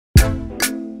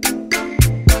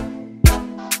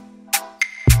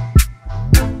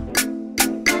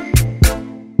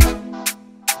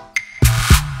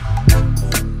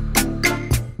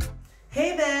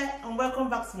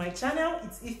welcome back to my channel.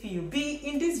 It's Ify.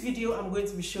 In this video I'm going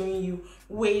to be showing you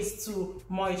ways to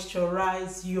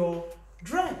moisturize your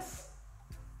dreads.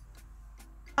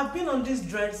 I've been on these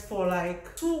dreads for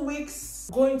like 2 weeks,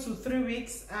 going to 3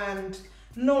 weeks, and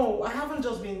no, I haven't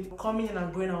just been coming in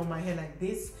and going out with my hair like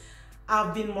this.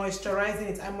 I've been moisturizing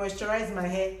it. I moisturize my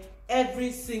hair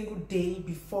every single day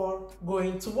before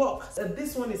going to work.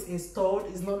 This one is installed,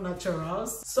 it's not natural.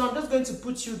 So I'm just going to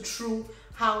put you through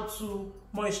how to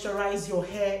moisturize your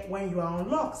hair when you are on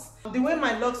LOCS. The way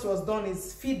my LOCS was done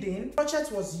is feeding.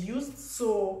 Crochet was used,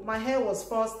 so my hair was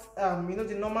first,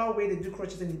 the normal way they do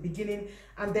crochet in the beginning,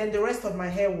 and then the rest of my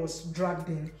hair was dragged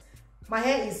in. My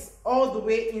hair is all the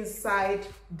way inside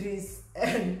this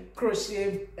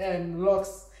crochet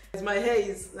LOCS. My hair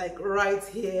is like right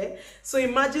here, so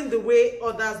imagine the way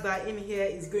others that are in here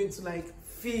is going to like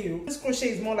feel. This crochet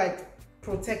is more like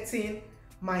protecting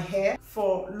my hair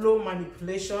for low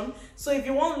manipulation. So if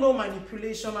you want low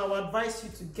manipulation, I would advise you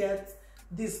to get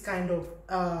this kind of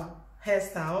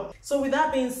hairstyle. So with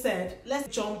that being said,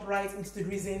 let's jump right into the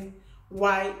reason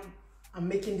why I'm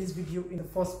making this video in the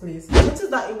first place. I noticed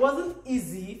that it wasn't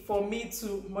easy for me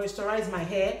to moisturize my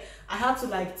hair. I had to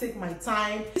like take my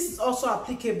time. This is also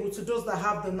applicable to those that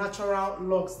have the natural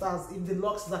locks. That's if the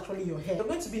locks is actually your hair. You're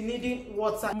going to be needing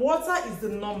water. Water is the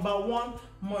 #1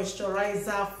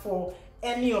 moisturizer for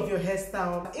any of your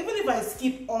hairstyle. Even if I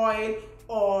skip oil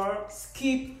or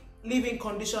skip leave-in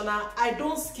conditioner, I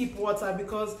don't skip water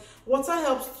because water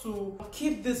helps to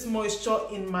keep this moisture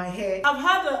in my hair. I've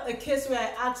had a case where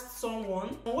I asked someone,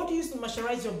 what do you use to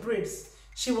moisturize your braids?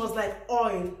 She was like,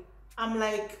 oil. I'm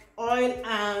like, oil?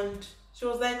 And she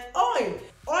was like, oil.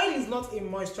 Oil is not a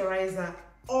moisturizer.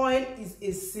 Oil is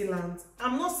a sealant.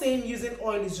 I'm not saying using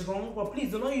oil is wrong, but please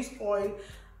do not use oil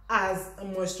as a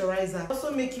moisturizer. I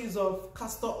also make use of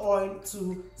castor oil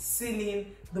to seal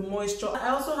in the moisture. I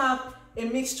also have a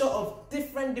mixture of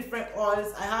different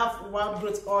oils. I have wild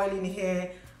growth oil in here,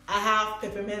 I have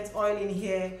peppermint oil in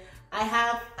here, I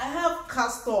have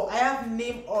castor, I have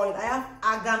neem oil, I have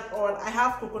argan oil, I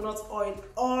have coconut oil,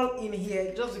 all in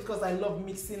here, just because I love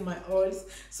mixing my oils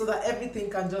so that everything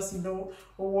can just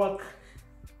work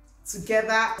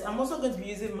together. I'm also going to be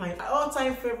using my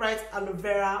all-time favorite aloe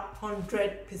vera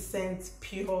 100%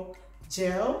 pure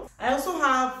gel. I also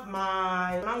have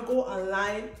my mango and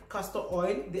lime castor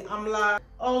oil, the amla,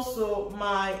 also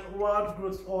my wild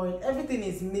growth oil. Everything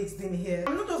is mixed in here.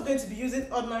 I'm not just going to be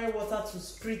using ordinary water to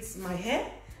spritz my hair.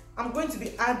 I'm going to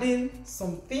be adding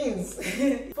some things.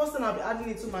 First thing I'll be adding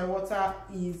into my water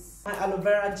is my aloe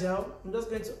vera gel. I'm just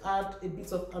going to add a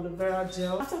bit of aloe vera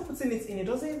gel. After putting it in, it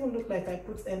doesn't even look like I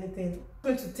put anything.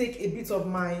 I'm going to take a bit of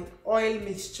my oil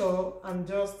mixture and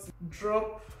just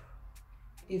drop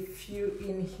a few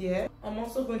in here. I'm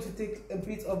also going to take a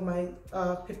bit of my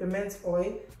peppermint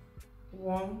oil.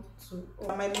 1, 2.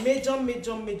 My major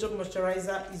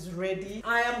moisturizer is ready.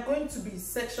 I am going to be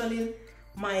sectioning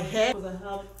my hair because I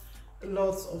have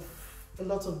a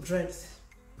lot of dreads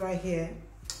right here.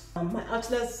 My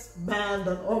archless band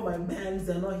and all my bands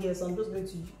are not here, so I'm just going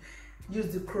to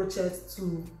use the crochets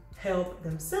to help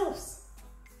themselves.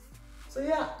 So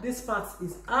yeah, this part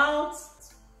is out.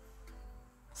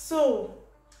 So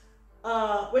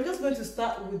we're just going to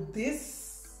start with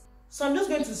this. So I'm just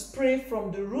going to spray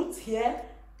from the root here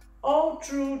all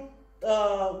through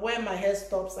where my hair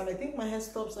stops, and I think my hair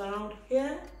stops around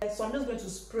here. So I'm just going to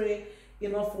spray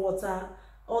enough water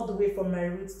all the way from my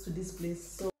roots to this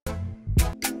place. So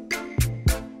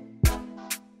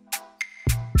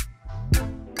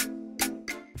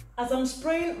as I'm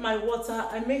spraying my water,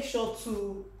 I make sure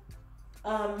to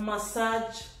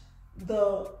massage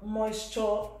the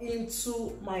moisture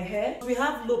into my hair. We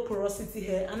have low porosity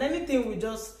hair, and anything we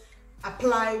just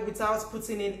apply without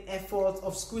putting in effort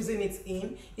of squeezing it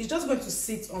in, it's just going to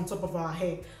sit on top of our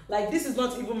hair. Like, this is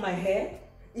not even my hair,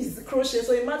 it's the crochet.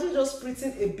 So imagine just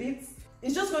spritzing a bit,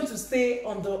 it's just going to stay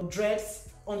on the dreads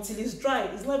until it's dry.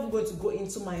 It's not even going to go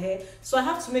into my hair. So I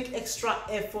have to make extra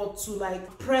effort to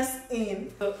like press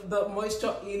in the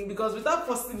moisture in, because without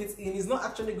forcing it in, it's not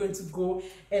actually going to go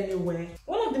anywhere.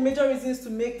 One of the major reasons to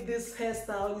make this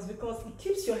hairstyle is because it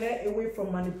keeps your hair away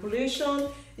from manipulation.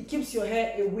 It keeps your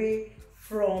hair away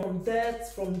from dirt,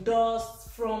 from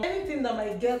dust, from anything that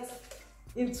might get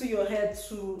into your hair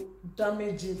to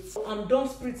damage it. So I'm done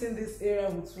spritzing this area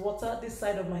with water, this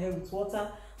side of my hair with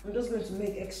water. I'm just going to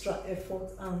make extra effort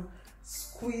and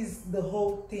squeeze the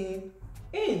whole thing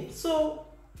in. So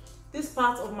this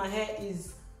part of my hair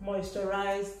is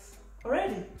moisturized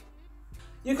already.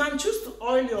 You can choose to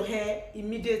oil your hair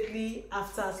immediately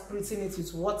after spritzing it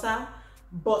with water,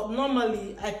 but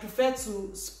normally I prefer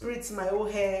to spritz my whole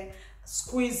hair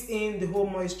squeeze in the whole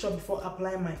moisture before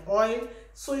applying my oil.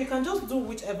 So you can just do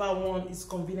whichever one is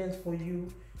convenient for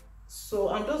you. So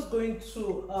I'm just going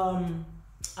to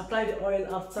apply the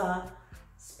oil after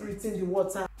spritzing the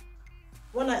water.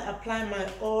 When I apply my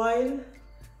oil,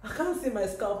 I can't see my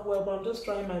scalp well, but I'm just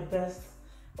trying my best.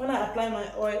 When I apply my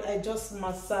oil, I just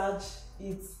massage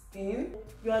it in.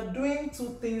 You are doing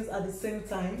two things at the same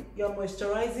time. You are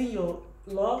moisturizing your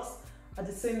locks. At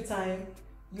the same time,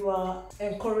 you are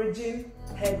encouraging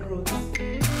hair growth.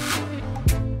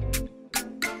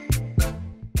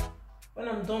 When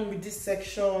I'm done with this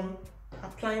section,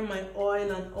 applying my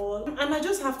oil and all, and I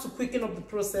just have to quicken up the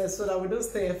process so that we don't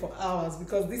stay here for hours,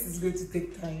 because this is going to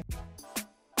take time.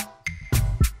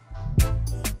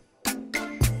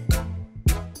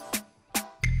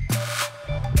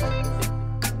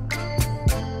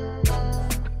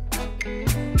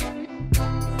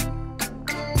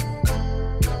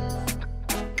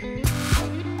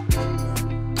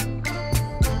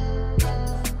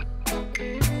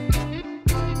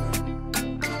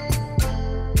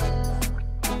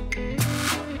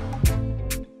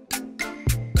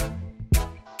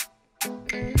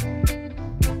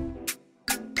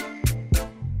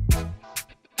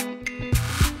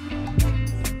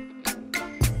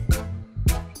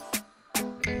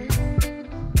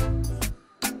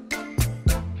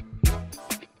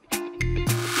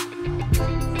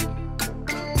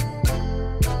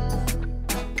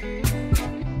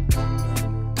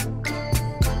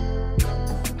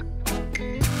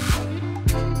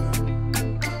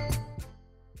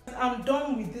 I'm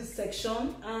done with this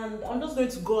section, and I'm just going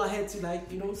to go ahead to,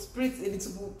 like, you know, spritz a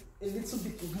little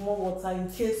bit of more water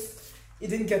in case it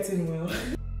didn't get in well.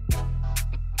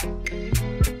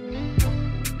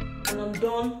 And I'm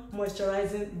done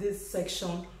moisturizing this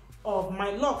section of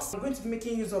my locks. I'm going to be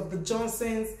making use of the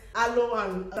Johnson's Aloe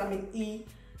and Vitamin E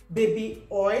baby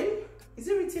oil. Is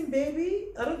it written baby?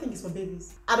 I don't think it's for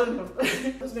babies. I don't know.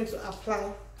 I'm just going to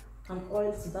apply an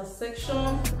oil to that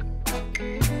section.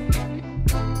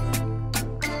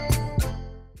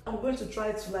 I'm going to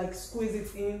try to, like, squeeze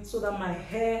it in so that my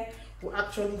hair will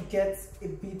actually get a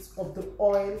bit of the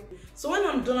oil. So when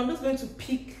I'm done, I'm just going to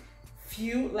pick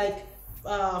few, like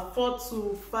 4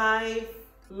 to 5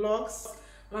 locks,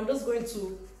 and I'm just going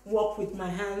to work with my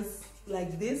hands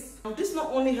like this. And this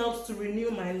not only helps to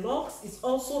renew my locks, it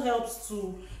also helps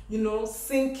to, you know,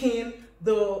 sink in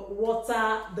the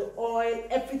water, the oil,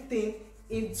 everything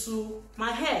into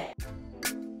my hair.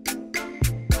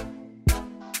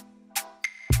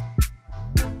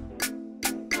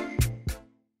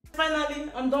 Finally,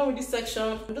 I'm done with this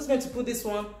section. I'm just going to put this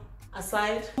one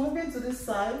aside. Moving to this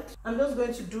side, I'm just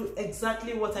going to do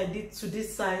exactly what I did to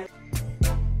this side.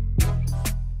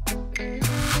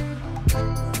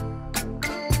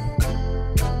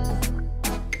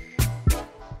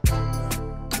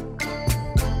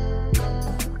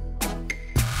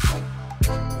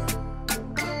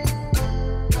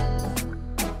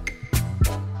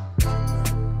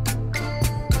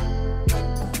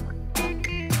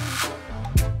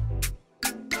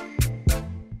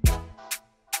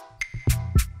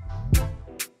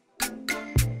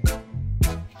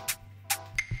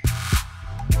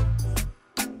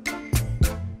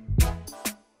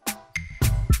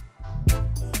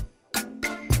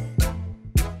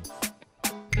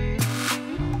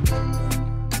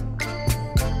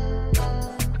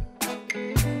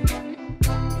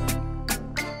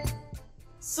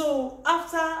 So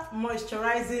after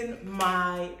moisturizing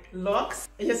my locks,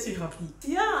 I just feel happy.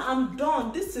 Yeah, I'm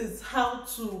done. This is how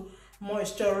to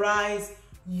moisturize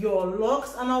your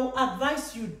locks, and I will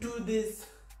advise you do this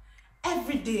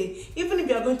every day. Even if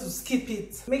you are going to skip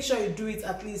it, make sure you do it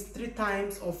at least 3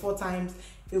 times or 4 times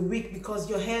a week, because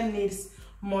your hair needs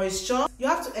moisture. You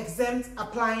have to exempt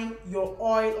applying your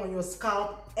oil on your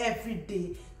scalp every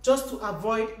day, just to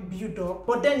avoid build-up.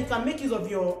 But then you can make use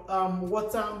of your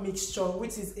water mixture,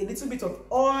 which is a little bit of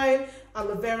oil,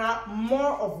 aloe vera,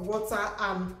 more of water,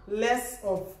 and less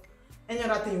of any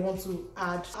other thing you want to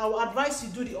add. I will advise you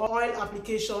do the oil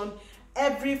application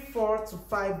every 4 to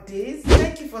 5 days.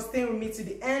 Thank you for staying with me to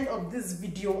the end of this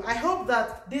video. I hope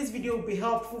that this video will be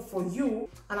helpful for you,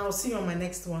 and I will see you on my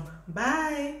next one.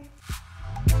 Bye.